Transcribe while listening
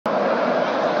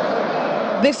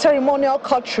The ceremonial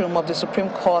courtroom of the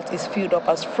Supreme Court is filled up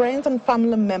as friends and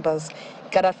family members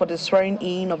gathered for the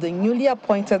swearing-in of the newly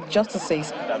appointed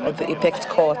justices of the Apex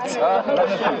Court.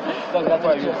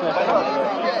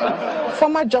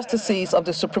 Former justices of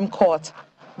the Supreme Court,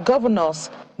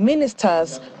 governors,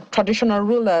 ministers, traditional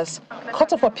rulers,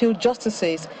 Court of Appeal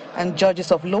justices, and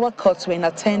judges of lower courts were in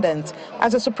attendance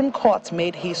as the Supreme Court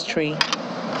made history.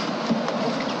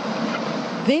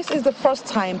 This is the first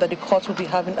time that the court will be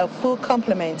having a full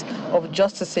complement of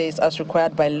justices as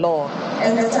required by law.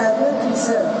 And that I will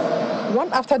preserve.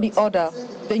 One after the other,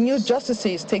 the new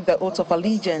justices take the oath of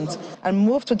allegiance and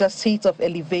move to their seats of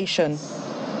elevation.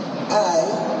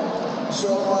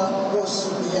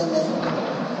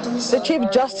 The Chief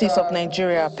Justice of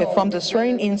Nigeria performed the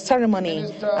swearing-in ceremony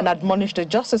and admonished the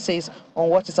justices on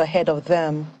what is ahead of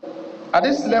them. At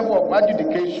this level of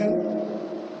adjudication,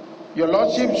 your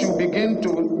Lordship should begin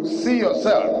to see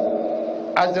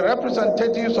yourself as the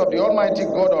representatives of the Almighty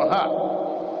God on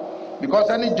earth, because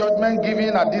any judgment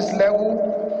given at this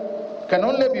level can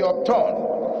only be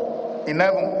overturned in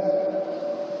heaven.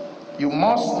 You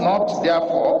must not,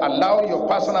 therefore, allow your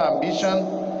personal ambition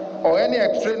or any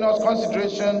extraneous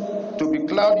consideration to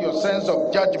becloud your sense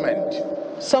of judgment.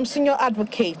 Some senior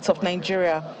advocates of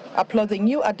Nigeria applaud the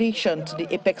new addition to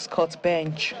the Apex Court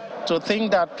bench. To think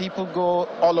that people go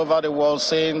all over the world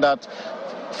saying that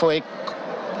for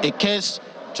a case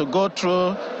to go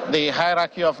through the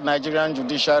hierarchy of Nigerian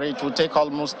judiciary, it will take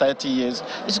almost 30 years.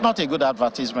 It's not a good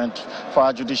advertisement for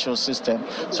our judicial system.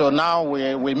 So now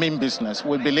we mean business.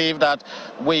 We believe that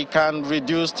we can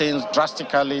reduce things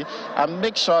drastically and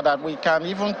make sure that we can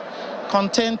even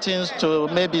contain things to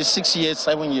maybe 6 years,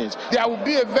 7 years. There will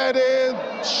be a very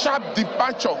sharp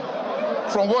departure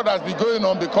from what has been going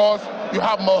on because you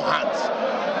have more hands.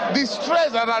 The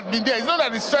stress that has been there, it's not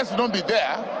that the stress will not be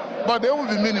there, but they will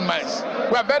be minimized.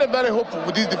 We are very, very hopeful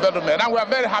with this development, and we are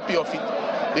very happy of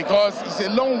it because it's a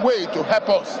long way to help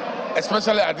us,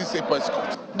 especially at this Apex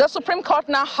Court. The Supreme Court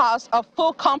now has a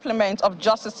full complement of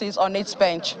justices on its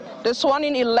bench. The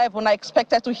sworn-in 11 are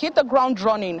expected to hit the ground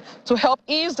running to help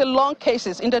ease the long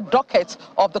cases in the docket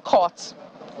of the courts.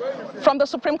 From the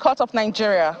Supreme Court of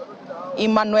Nigeria,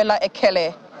 Emmanuela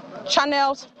Ekele,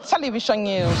 Channels Television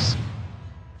News.